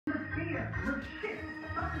atmosphere will shift.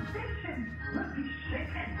 Foundations will be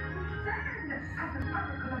shaken. Stand as an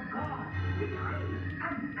oracle of God. Decree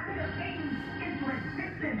and declare things into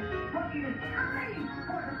existence. For it is time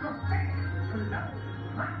for the prophetic to know.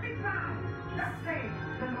 Prophesy, thus says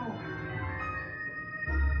the Lord.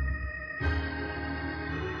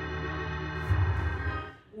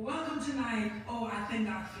 Welcome tonight. Oh, I thank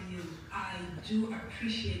God for you. I do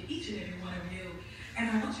appreciate each and every one of you. And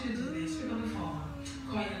I want you to do this. Pick up the phone.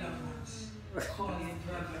 Call your loved ones. Call your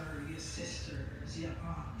brother, your sisters, your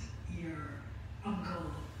aunt, your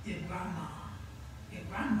uncle, your grandma, your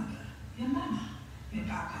grandmother, your mama, your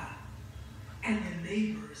papa, and your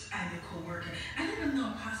neighbors and your co-worker. And let them know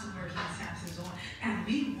Apostle Murthlene Sampson's on. And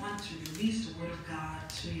we want to release the word of God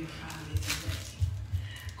to your family today.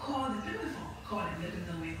 Call them, pick up the phone. Call them, let them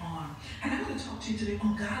know we're on. And I want to talk to you today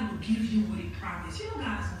on God will give you what he promised. You know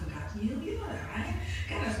God hasn't forgotten you. You know that, right?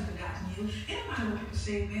 God hasn't forgotten you. It don't matter what people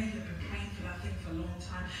say, man, you've been praying for that thing for a long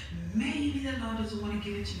time. Maybe the Lord doesn't want to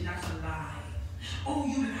give it to you. That's a lie. Oh,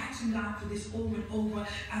 you've been asking God for this over and over.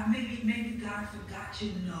 Maybe God forgot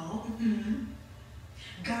you. No.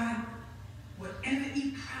 God, whatever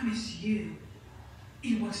he promised you,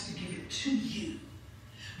 he wants to give it to you.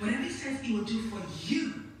 Whatever he says he will do for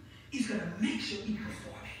you, he's going to make sure he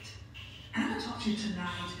perform it. And I'm going to talk to you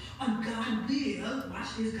tonight on God will,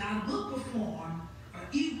 watch this, God will perform, or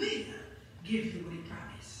he will give you what he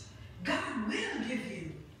promised. God will give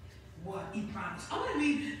you what he promised. I want to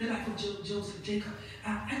read the life of Joseph, Jacob.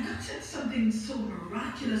 And God said something so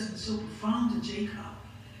miraculous and so profound to Jacob.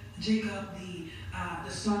 Jacob,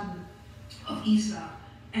 the son of Esau,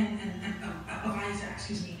 and of Isaac,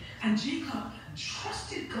 excuse me. And Jacob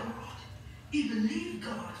trusted God. He believed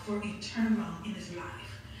God for a turnaround in his life.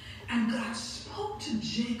 And God spoke to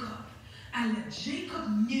Jacob, and that Jacob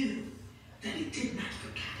knew that he did not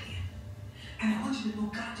forget him. And I want you to know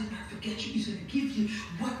God did not forget you. He's going to give you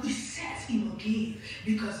what he says he will give,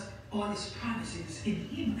 because all his promises in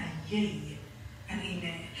him are yea and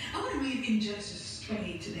amen. I want to read in Genesis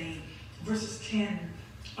 28 today, verses 10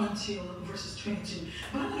 until verses 22.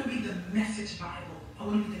 But I want to read the Message Bible. I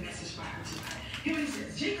want to read the Message Bible tonight. Here it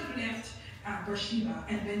says, Jacob left Beersheba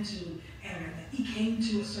and went to Haran. He came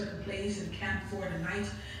to a certain place and camped for the night,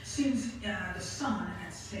 since the sun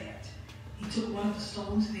had set. He took one of the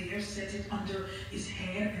stones there, set it under his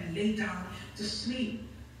head, and lay down to sleep.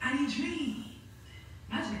 And he dreamed.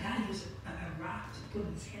 Imagine a guy used a rock to put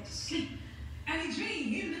in his head to sleep. And he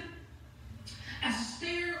dreamed a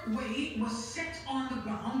stairway was set on the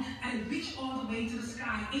ground, and it reached all the way to the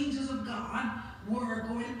sky. Angels of God were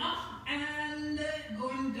going up and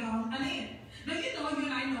going down and in. Now, you know, you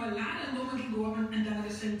and I know a ladder. No one can go up and down at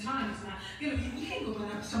the same time. It's not, you can't go up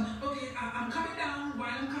and up. So, okay, I'm coming down. While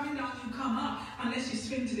I'm coming down, you come up. Unless you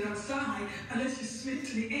swing to the other side, unless you swing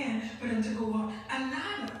to the end for them to go up. A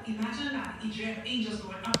ladder, imagine a ladder. He dreamed angels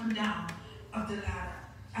going up and down of the ladder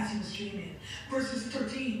as he was dreaming. Verses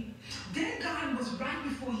 13. Then God was right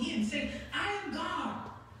before him, saying, I am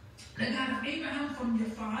God, the God of Abraham from your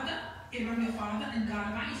father, Abraham your father, and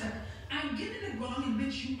God of Isaac. I am giving the ground in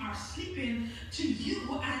which you are sleeping to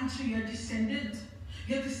you and to your descendants.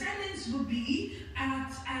 Your descendants will be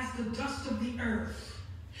as the dust of the earth.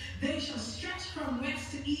 They shall stretch from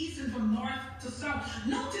west to east and from north to south.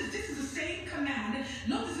 Notice this is the same command.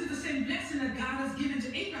 Notice it's the same blessing that God has given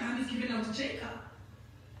to Abraham. He's given out to Jacob,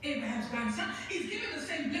 Abraham's grandson. He's given the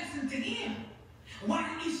same blessing to him while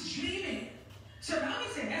he's dreaming. So now he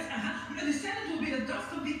says, the descendants will be the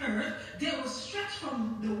dust of the earth. They will stretch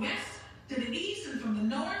from the west to the east and from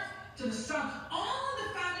the north to the south. All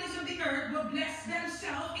the families of the earth will bless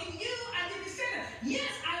themselves in you and your descendants. Yes,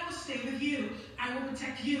 I will stay with you. I will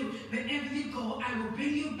protect you. Wherever you go, I will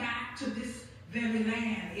bring you back to this very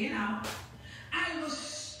land. You know, I will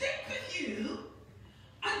stick with you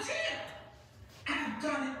until I have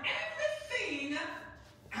done everything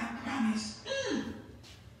I promised.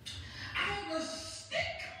 I will stick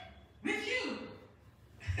with you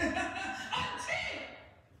until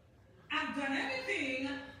I've done everything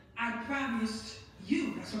I promised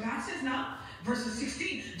you. That's what God says now. Verses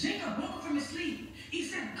 16. Jacob woke up from his sleep. He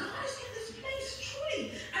said, God is in this place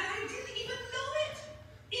truly, and I didn't even know it.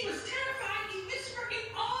 He was terrified. He whispered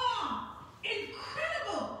in awe.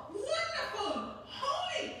 Incredible, wonderful,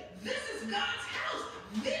 holy. This is God's house.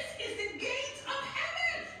 This is the gate of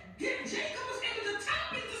heaven. Jacob was able to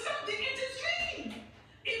tap into something in his dream.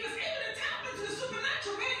 He was able to tap into the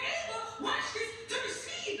supernatural, being able, watch this, to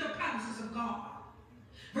receive the promises of God.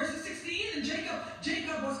 Verses 16, and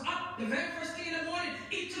Jacob was up the very first thing in the morning.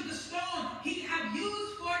 He took the stone he had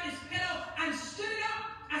used for his pillow and stood it up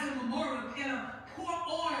as a memorial pillow, poured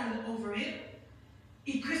oil over it.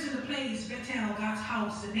 He christened the place place, Bethel, God's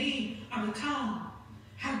house, the name of the town,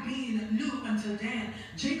 had been new until then.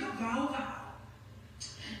 Jacob vowed,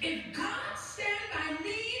 if God stand by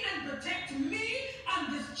me and protect me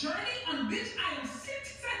on this journey on which I am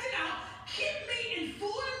setting out, keep me in food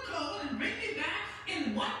and clothes and bring me back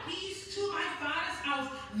in one piece to my father's house,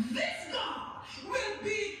 this God will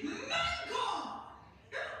be my God.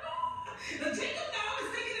 Jacob now is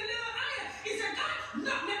thinking a little higher. He said, God,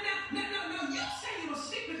 no, you say you will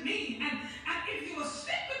stick with me. And if you will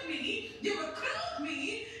stick with me, you will clothe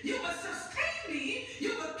me, you will sustain me,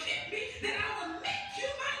 you will keep me, then I will make you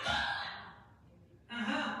my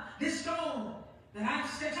God. This stone that I've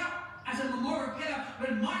set up as a memorial pillar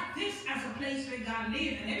will mark this as a place where God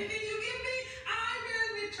lived. And everything you give me, I will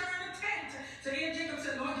return a tenth. So here Jacob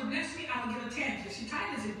said, Lord, you bless me, I will give a tenth. You see,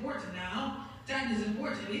 tithing is important now. Tithing is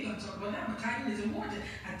important. We're going to talk about that, but tithing is important.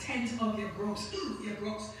 A tenth of your gross. Your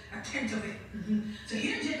gross. A tenth of it. So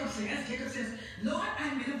here Jacob says, Lord,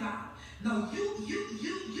 I made a vow. Now you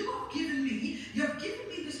have given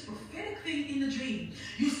me this prophetic thing in the dream.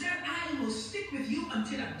 You said I will stick with you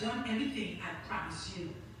until I've done everything I promised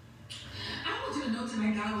you. I want you to know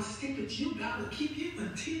tonight, God will stick with you. God will keep you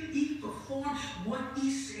until He performs what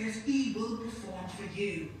He says He will perform for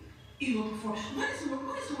you. He will perform. What is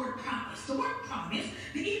the word promise? The word promise,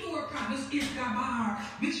 the Hebrew word promise is gabar,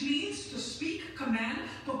 which means to speak, command,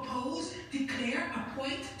 propose, declare,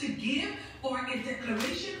 appoint, to give, or a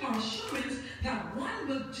declaration or assurance that one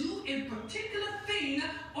will do a particular thing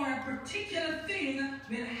or a particular thing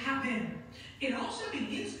will happen. It also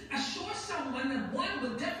means assure someone that one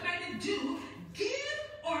will definitely do, give,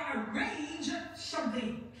 or arrange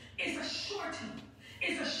something. It's a surety.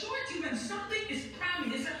 It's a surety when something is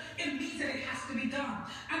promised, it means that it has to be done.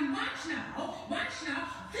 And watch now,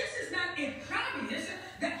 this is not a promise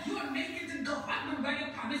that you are making to God, but rather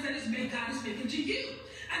a promise that God is making to you.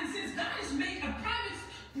 And since God is making a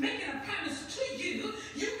promise to you,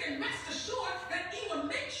 you can rest assured that He will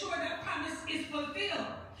make sure that promise is fulfilled.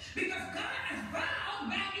 Because God has vowed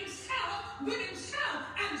by Himself with Himself.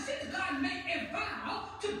 And since God made a vow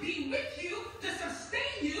to be with you, to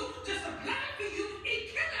sustain you, to supply for you, He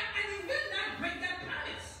cannot and He will not break that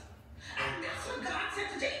promise. And that's what God said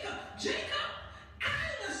to Jacob. Jacob,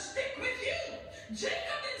 I will stick with you.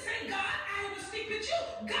 Jacob didn't say, God, I will stick with you.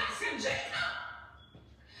 God said, Jacob,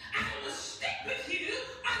 I will stick with you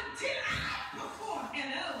until I perform.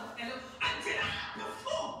 Hello. Until I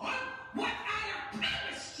perform what I have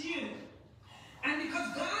promised you. And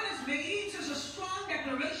because God has made such a strong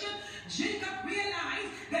declaration, Jacob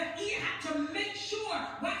realized that he had to make sure,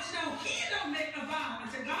 watch now, he don't make a vow. I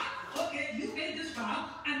said, God, okay, you made this vow,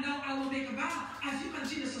 and now I will make a vow. As you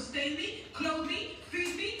continue to sustain me, clothe me,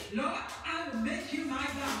 feed me, Lord, I will make you my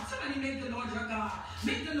God. Somebody make the Lord your God.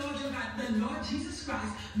 Make the Lord your God. The Lord Jesus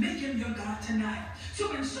Christ, make Him your God tonight. So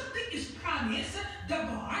when something is promised,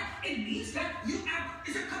 dabar, it means that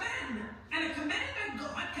it's a command. And a command by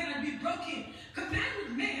God cannot be broken. Command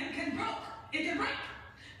with man can break.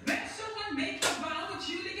 When someone makes a vow with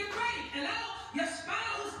you, they can break. Hello? Your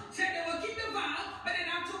spouse said they will keep the vow, but then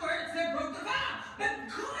afterwards they broke the vow. But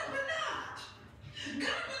God will not.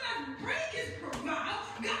 God will not break His vow.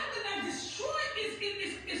 God will not destroy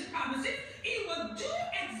His promises. He will do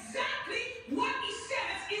exactly what He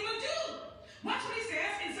says He will do. Watch what He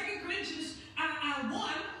says in 2 Corinthians 1,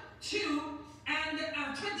 2, and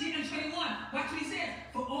 20 and 21. Watch what He says.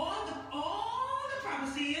 For all the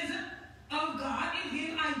promises of God in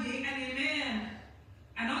Him are yea and amen.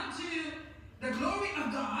 And unto the glory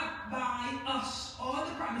of God by us. All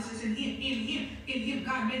the promises in Him.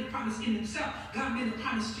 God made a promise in Himself. God made a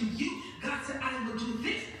promise to you. God said, I will do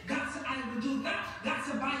this. God said, I will do that. God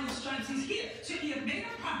said, by your stripes He's healed. So He has made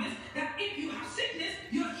a promise that if you have sickness,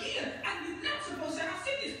 you're healed. And you're not supposed to have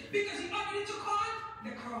sickness because He already took on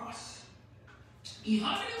the cross. He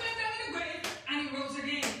already went down in the grave and He rose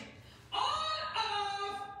again. All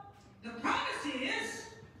of the promises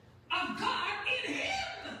of God in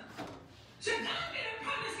Him. So God made a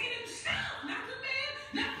promise in Himself, not with man,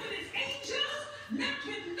 not with His angels, not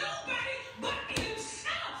with nobody, but in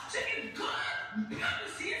Himself. So if God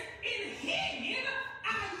promises in Him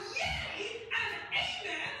are yea and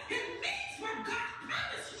amen, it means what God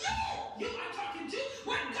promised you are talking to,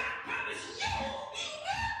 what God promised you, He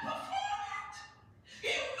will perform it.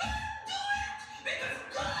 He will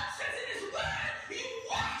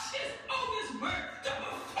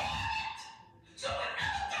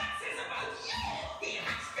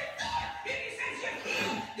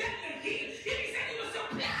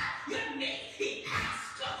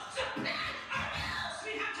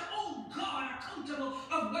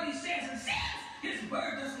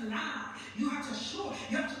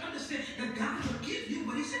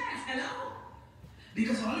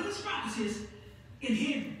Because all of his promises in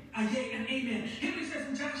him are yea and amen. Hear what he says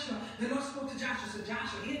in Joshua. The Lord spoke to Joshua. So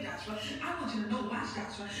Joshua, here Joshua, I want you to know, watch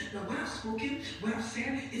Joshua, that what I've spoken, what I've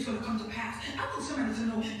said, is going to come to pass. I want somebody to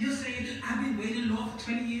know, you're saying, I've been waiting, Lord,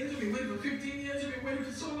 for 20 years. I've been waiting for 15 years. I've been waiting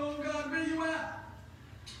for so long. God, where you at?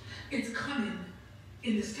 It's coming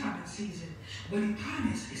in this time and season. What he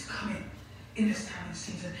promised is coming in this time and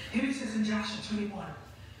season. Here it says in Joshua 21,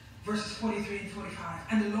 verses 43 and 45.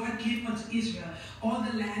 And the Lord gave unto Israel all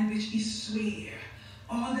the land which he sware.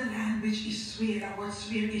 All the land which he sware. That word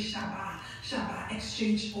swear is Shabbat. Shabbat,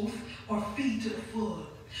 exchange oath or fee to the full.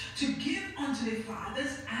 To give unto their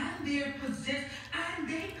fathers, and they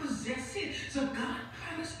possess it. So God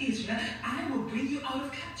promised Israel, I will bring you out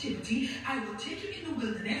of captivity. I will take you in the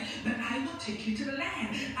wilderness, but I will take you to the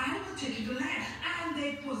land. I will take you to the land. And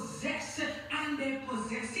they possess it.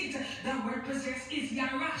 The word possess is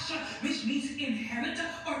Yarasha, which means inherit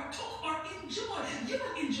or took or enjoy. You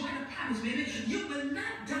will enjoy the promise, baby. You will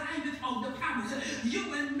not die without the promise. You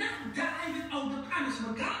will not die without the promise.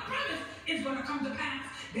 What God promised is going to come to pass.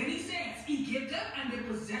 Then he says, he gave them and they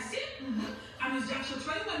possess it. And it's Joshua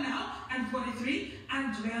 21 now and 43,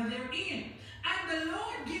 and dwell therein. And the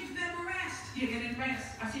Lord gives them rest. You're getting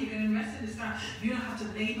rest. I see you're getting rest in this time. You don't have to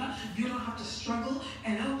labor. You don't have to struggle.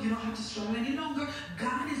 And you don't have to struggle any longer.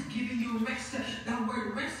 God is giving you rest. That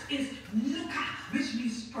word rest is nuka, which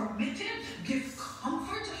means permitted, give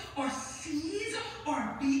comfort, or seize,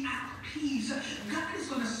 or be at peace. God is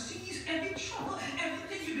going to seize every trouble,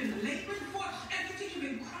 everything you've been laboring for, everything you've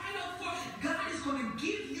been crying out for. God is going to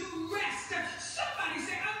give you rest. Somebody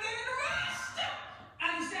say, I'm getting rest.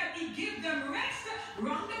 And he said, he gave them rest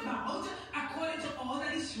round about, according to all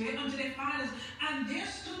that he swore unto their fathers. And there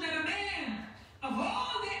stood not a man of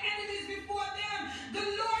all their enemies before them. The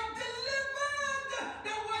Lord delivered. The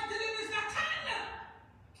word deliver is not time.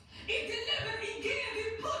 He delivered, he gave, he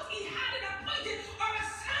put, he had an appointed or a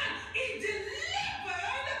son. He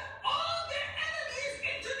delivered all their enemies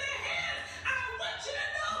into their hands. I want you to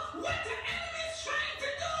know what the enemy is trying to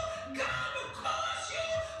do. God will cause you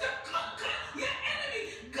to conquer your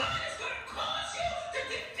enemy. God is going to cause you to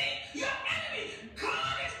defeat your enemy.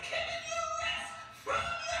 God is giving you rest from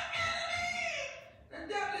your enemy. The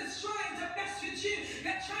devil is trying to mess with you.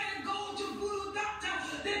 They're trying to go to voodoo doctor.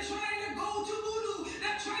 They're trying to go to voodoo.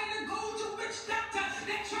 They're trying to go to witch doctor.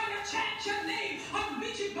 They're trying to change your name on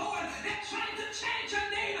Ouija board. They're trying to change your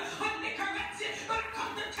name on Nicorette. But I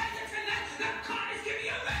come to tell you tonight that God is giving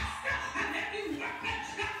you rest. And every weapon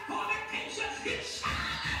that fornication, it shall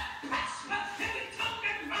prosper. Every tongue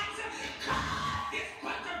that rises, God is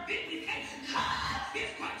going to vindicate. God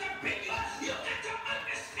is going to bring you. You got to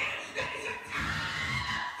understand that it's a time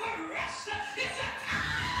for rest. It's a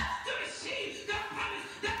time to receive the promise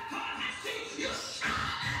that God has to you. You shall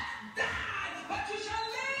not die, but you shall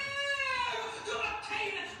live to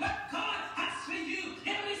obtain what God has for you.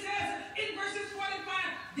 And he says in verses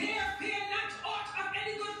 45, there fear not aught of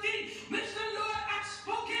any good thing which the Lord hath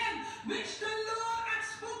spoken. Which the Lord hath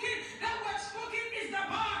spoken. That word spoken is the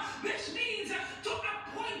bar, which means to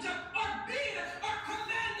appoint or bid or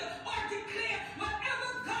command or declare whatever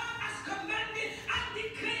God has commanded and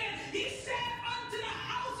declared. He said unto the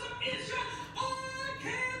house of Israel, all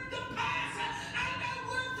came to pass. And that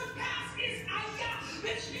word to pass is ayah,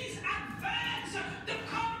 which means advance, to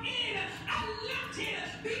come in, allotted,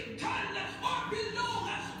 be done, or belong.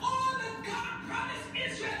 All that God promised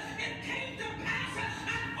Israel, it came to pass.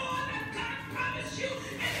 And all that God promised you,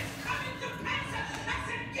 it is coming to pass. I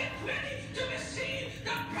said, get ready to receive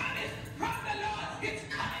the promise from the Lord. It's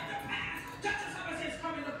coming to pass. Just as somebody says, it's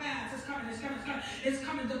coming to pass. It's coming, it's coming, it's coming. It's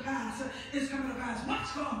coming to pass. It's coming to pass.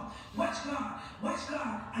 Watch God. Watch God. Watch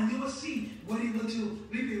God. And you will see what he will do.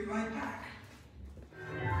 We'll be right back.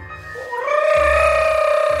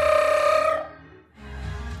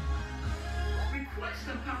 Request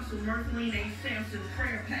Apostle Murthlene A. Sampson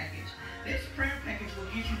prayer package. This prayer package will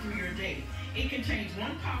get you through your day. It contains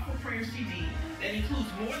one powerful prayer CD that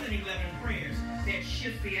includes more than 11 prayers that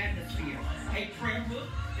shift the atmosphere. A prayer book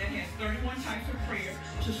that has 31 types of prayer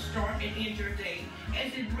to start and end your day,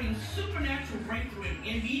 as it brings supernatural breakthrough and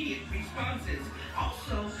immediate responses.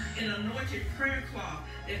 Also, an anointed prayer cloth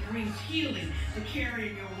that brings healing to carry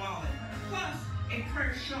in your wallet. Plus, a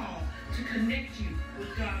prayer shawl to connect you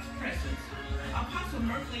with God's presence. Apostle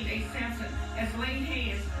Murthlene A. Sampson has laid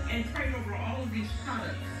hands and prayed over all of these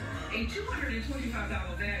products. A $225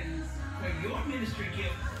 value for your ministry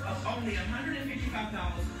gift of only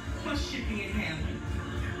 $155 plus shipping and handling.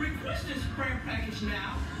 Request this prayer package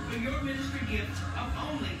now for your ministry gift of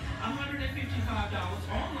only $155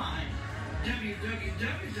 online.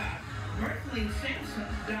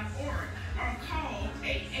 www.murthlenesampson.org or call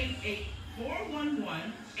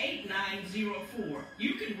 411-8904.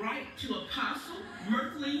 You can write to Apostle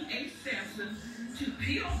Murthlene A. Sampson to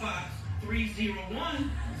P.O. Box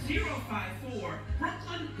 301054,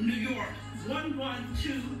 Brooklyn, New York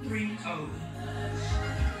 11230.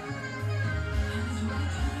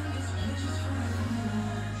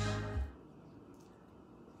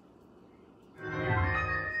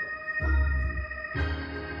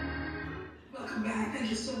 Welcome back. Thank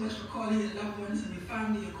you so much for calling your loved ones and your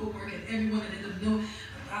family, your co-worker, and everyone, and let them know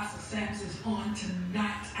Apostle Sampson's on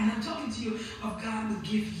tonight. And I'm talking to you of God will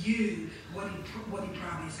give you what he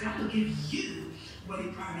promised. God will give you what he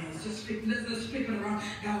promised. Let's flip it around.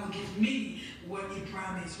 God will give me what he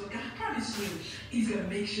promised. What God promised you, he's going to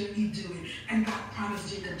make sure he do it. And God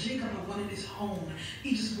promised Jacob. Jacob wanted his own.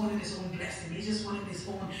 He just wanted his own blessing. He just wanted his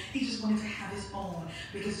own. He just wanted to have his own.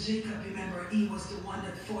 Because Jacob, remember, he was the one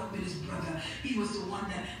that fought with his brother. He was the one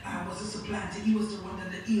that was a supplanter. He was the one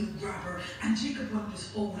that the heel grabber. And Jacob wanted his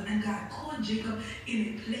own. And God called Jacob in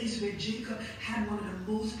a place where Jacob had one of the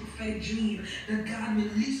most prophetic dreams that God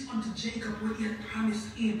released unto Jacob when he had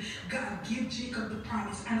promised him. God gave Jacob the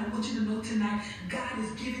promise. And I want you to know tonight, God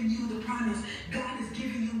is giving you the promise. God is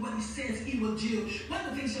giving you what he says he will do. One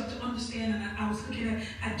of the things you have to understand, and I was looking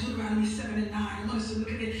at Deuteronomy 7 and 9. I want us to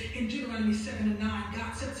look at it in Deuteronomy 7 and 9.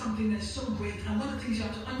 God said something that is so great. And one of the things you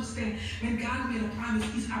have to understand, when God made a promise,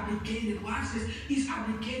 he's obligated. Watch this. He's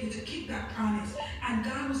obligated to keep that promise. And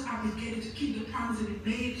God was obligated to keep the promise that he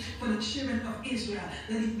made for the children of Israel,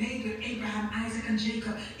 that he made with Abraham, Isaac, and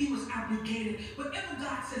Jacob. He was obligated. Whatever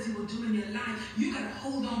God says he will do in your life, you got to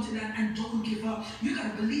hold on to that and don't give up. You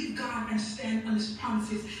got to believe God and stand on his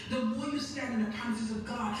promises. The more you stand in the promises of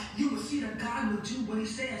God, you will see that God will do what he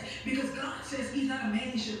says. Because God says he's not a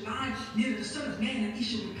man he should lie, neither the son of man that he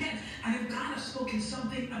should repent. And if God has spoken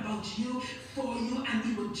something about you, for you, and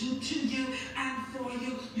he will do to you and for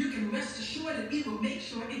you, you can rest assured that he will make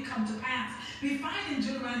sure it comes to pass. We find in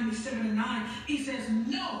Deuteronomy 7 and 9, he says,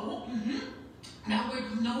 no. That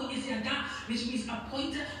word know is yada, which means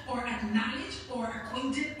appointed or acknowledge or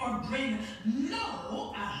acquainted or bring.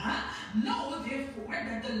 Know, know therefore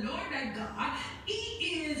that the Lord thy God,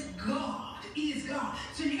 he is God. He is God.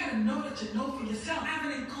 So you got to know that you know for yourself. Have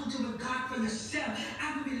an encounter with God for yourself.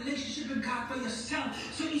 Have a relationship with God for yourself.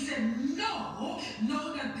 So he said, know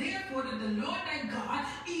that therefore that the Lord thy God,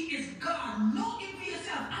 he is God. Know him for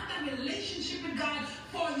yourself. Have that relationship with God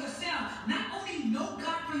for yourself. Not only know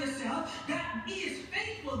God for yourself, that he is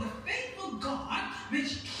faithful, the faithful God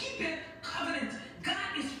which keepeth covenant.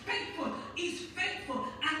 God is faithful. He's faithful.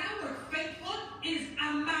 And that word faithful is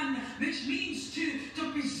aman, which means to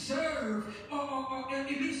preserve, or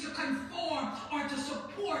it means to conform, or to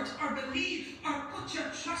support, or believe, or put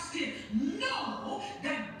your trust in. Know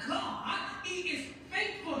that God, he is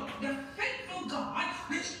faithful, the faithful God,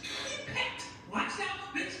 which keepeth. Watch that,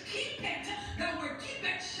 which keepeth. The word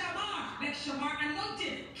keepeth, shamar, like shamar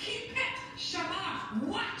anointed. Keepeth, shamar,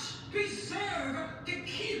 watch, preserve, to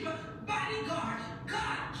keep, bodyguard.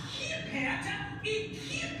 God keepeth, he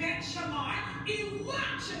keepeth, shamar, he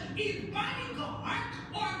watch, he bodyguard,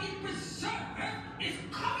 or he preserve his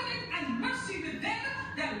covenant and mercy with them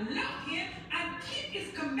that love him and keep his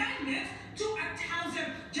commandments to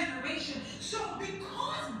 1,000 generations. So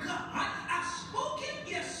because God has spoken,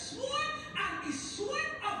 he has sworn, and he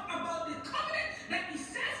sworn about the covenant that he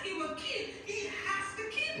says he will keep, he has to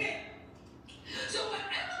keep it. So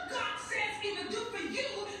whatever God says he will do for you,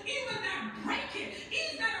 he will not break it.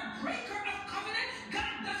 He's not a breaker of covenant.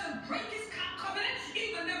 God doesn't break his covenant.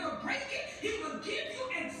 He will never break it. He will give you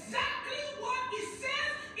exactly what he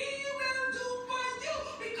says he will do for you.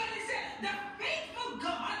 Because he said, the faithful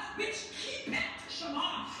God which keepeth,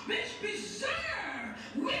 Shema, which preserve,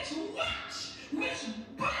 which watch, which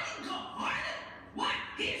bodyguard, what?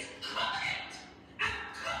 His covenant. And the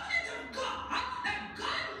covenant of God that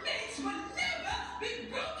God makes will never be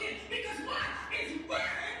broken. Because what? His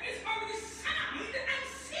word is already signed and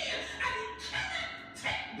sealed. And he cannot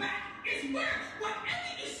take back his word.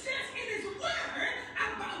 Whatever he says in his word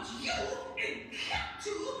about you, it kept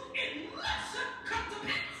to, it must come to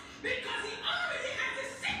pass. Because he already has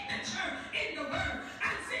his signature in the word.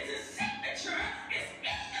 And since his signature is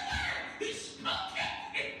in the word, he spoke it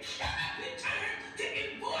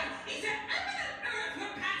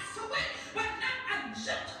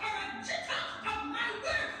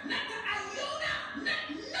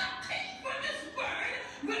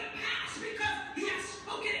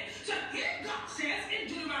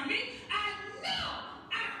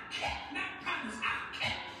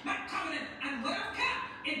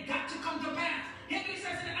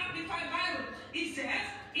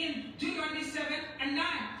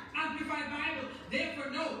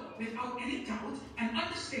without any doubt and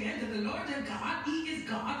understand that the Lord your God, He is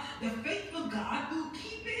God, the faithful God who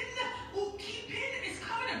keeping His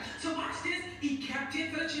covenant. So watch this. He kept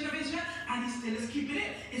it for the children of Israel, and He still is keeping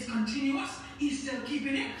it. It's continuous. He's still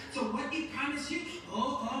keeping it. So what He promised you,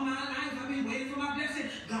 oh, all my life I've been waiting for my blessing.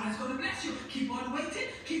 God's going to bless you. Keep on waiting.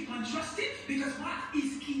 Keep on trusting. Because what?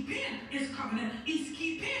 He's keeping His covenant. He's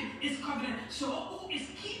keeping His covenant. So who is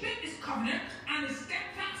keeping His covenant and His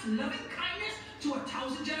steadfast loving kindness to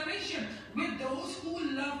 1,000 generations with those who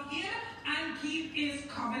love Him and keep His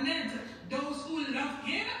covenant. Those who love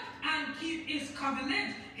Him and keep His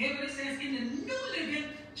covenant. Here what it says in the New Living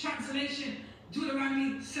Translation,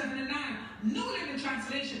 Deuteronomy 7 and 9. New Living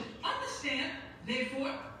Translation. Understand,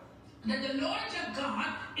 therefore, that the Lord your God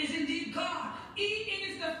is indeed God. He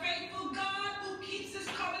is the faithful God who keeps His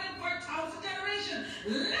covenant for 1,000 generations.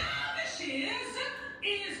 Lavishes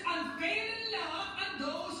His unfailing love on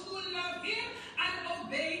those who love Him and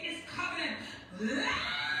obey His covenant.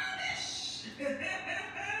 Lavish.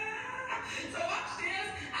 So watch this.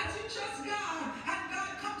 As you trust God and God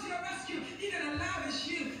come to your rescue, He's going to lavish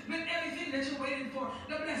you with everything that you're waiting for.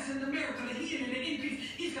 The blessing, the miracle, the healing, the increase.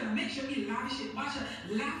 He's going to make sure He lavish it. Watch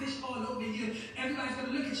it. Lavish all over you. Everybody's going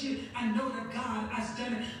to look at you and know that God has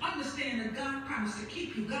done it. Understand that God promised to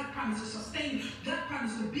keep you. God promised to sustain you. God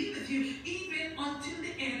promised to be with you even until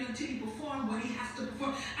the end, until He perform what He has to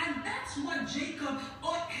perform. And that's what Jacob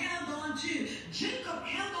held on to. Jacob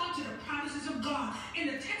held on to the promises of God. In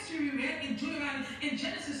the text we read in Deuteronomy, in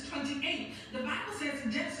Genesis 28, the Bible says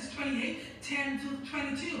in Genesis 28, 10 to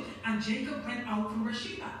 22, and Jacob went out from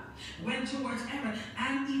Beersheba, went towards Eber,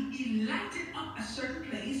 and he lighted up a certain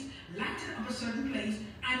place,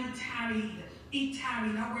 and he tarried. He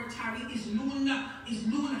tarried. That word tarry is luna,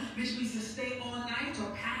 which means to stay all night,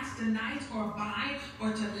 or pass the night, or abide,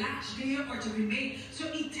 or to latch there, or to remain. So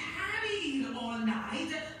he tarried all night,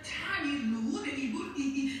 tarried loon, and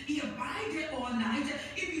he abided there all night,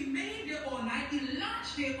 he remained there all night, he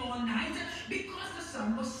latched there all night, because the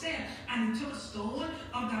sun was set. And he took a stone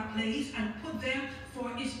of that place and put them for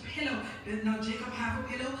his pillow. Now Jacob had a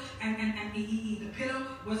pillow, and the pillow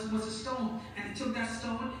was a stone, and he took that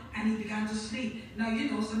stone and he began to sleep. Now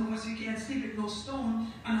you know, some of us, we can't sleep with no stone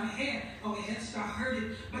on our head, or our head start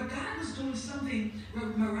hurting. But God was doing something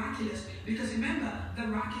miraculous, because remember, the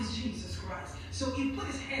rock is Jesus Christ. So he put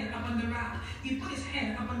his head up on the rock. He put his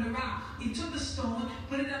head up on the rock. He took the stone,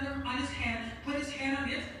 put it on his head, put his head on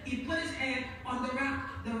it. He put his head on the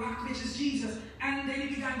rock which is Jesus. And then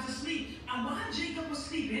he began to sleep. And while Jacob was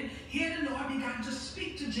sleeping, here the Lord began to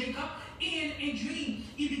speak to Jacob in a dream.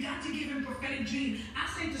 He began to give him prophetic dream. I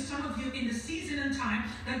say to some of you in the season and time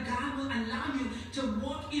that God will allow you to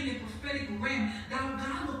walk in a prophetic realm. That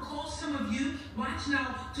God will cause some of you, watch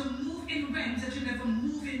now, to move in realms that you never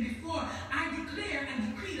moved in before. I declare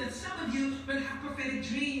and decree that some of you will have prophetic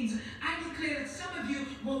dreams. I declare that some of you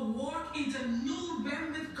will walk into new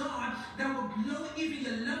realm with God that will blow even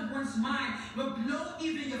your loved one's mind, will blow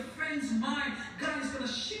even your friend's mind. God is going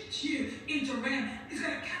to shift you into realm. He's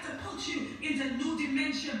going to catapult you into a new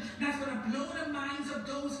dimension that's going to blow the minds of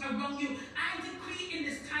those around you. I decree in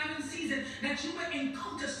this time and season that you will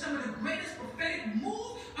encounter some of the greatest prophetic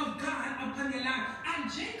move of God upon your life.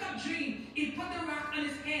 And Jacob dreamed. He put the rock on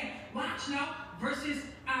his head. Watch now, verses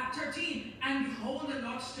 13. And behold, the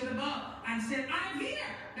Lord stood above and said, I am here,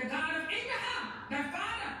 the God of Abraham, thy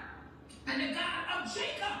father, and the God of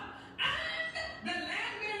Jacob. And the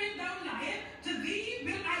land wherein thou liest, to thee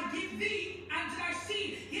will I give thee, and to thy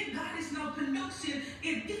seed. Here God is now pronouncing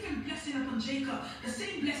a different blessing upon Jacob. The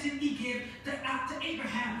same blessing he gave to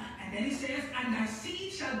Abraham. And then he says, and thy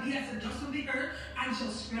seed shall be as the dust of the earth, and shall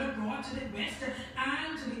spread abroad to the west,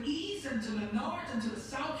 and to the east, and to the north, and to the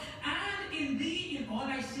south. And in thee, in all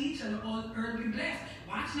thy seed, shall all earth be blessed.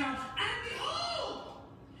 Watch now. And behold,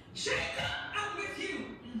 Jacob, I'm with you.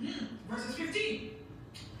 Verses 15.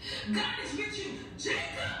 God is with you.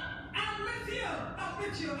 Jacob, I'm with you. I'm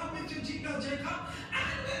with you. I'm with you, Jacob.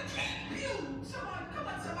 I will keep you. Come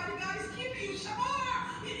on, somebody. God is keeping you.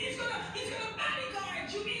 Shamar. He's gonna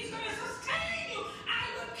bodyguard you. He's gonna sustain you.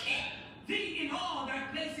 I will keep thee in all thy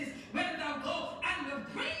places where thou go, and will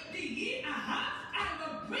bring thee, I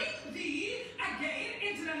will bring thee again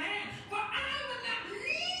into the land. For I will not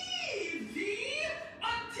leave thee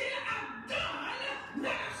until I've done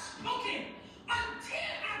what I've spoken.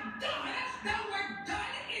 Until I've done, the word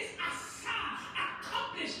done is asa,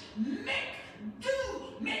 accomplished, make, do.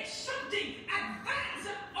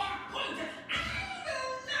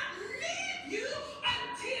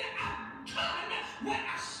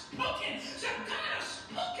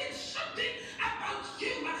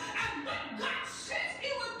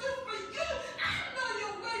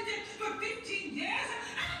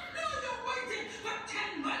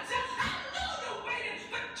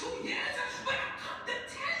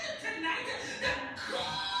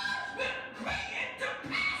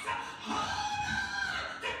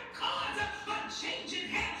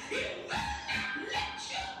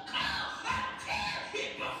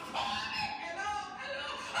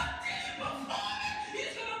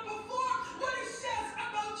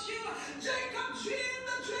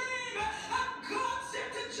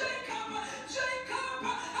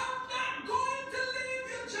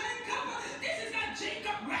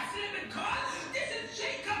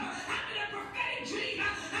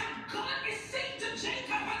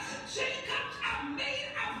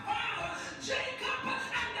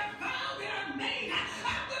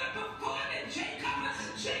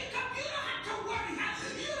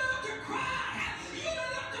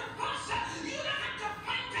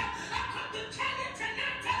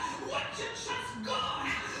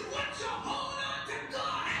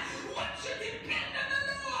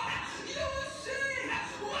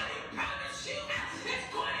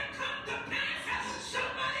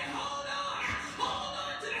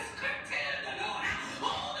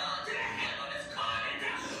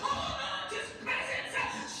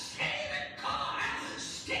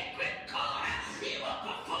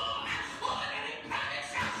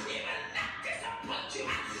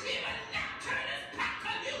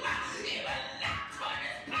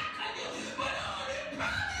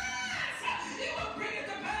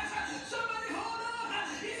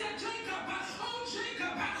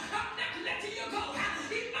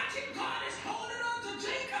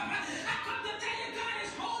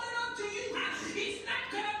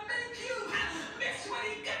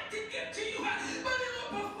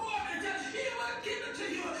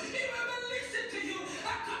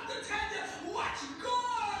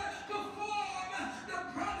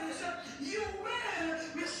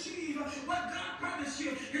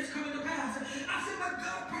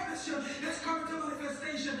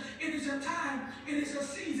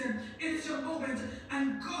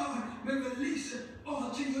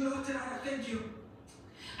 tonight, I thank you.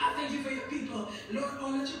 I thank you for your people. Lord,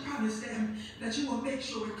 all that you promise them, that you will make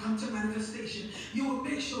sure it come to manifestation. You will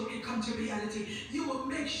make sure it come to reality. You will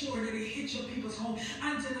make sure that it hits your people's home.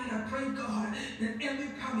 And tonight I pray, God, that every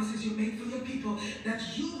promises you make for your people, that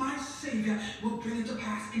you, my Savior, will bring it to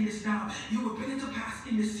pass in this now. You will bring it to pass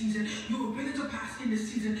in this season. You will bring it to pass in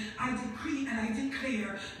this season. I decree and I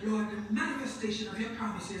declare, Lord, the manifestation of your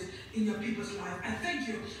promises in your people's life. I thank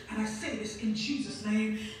you, and I say this in Jesus'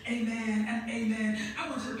 name. Amen and amen. I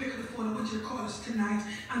want you to pick up the phone. I want you to call us tonight,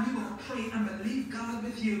 and we want to pray and believe God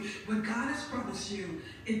with you. What God has promised you,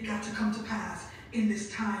 it got to come to pass in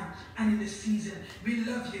this time and in this season. We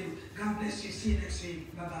love you. God bless you. See you next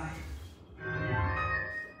week. Bye-bye.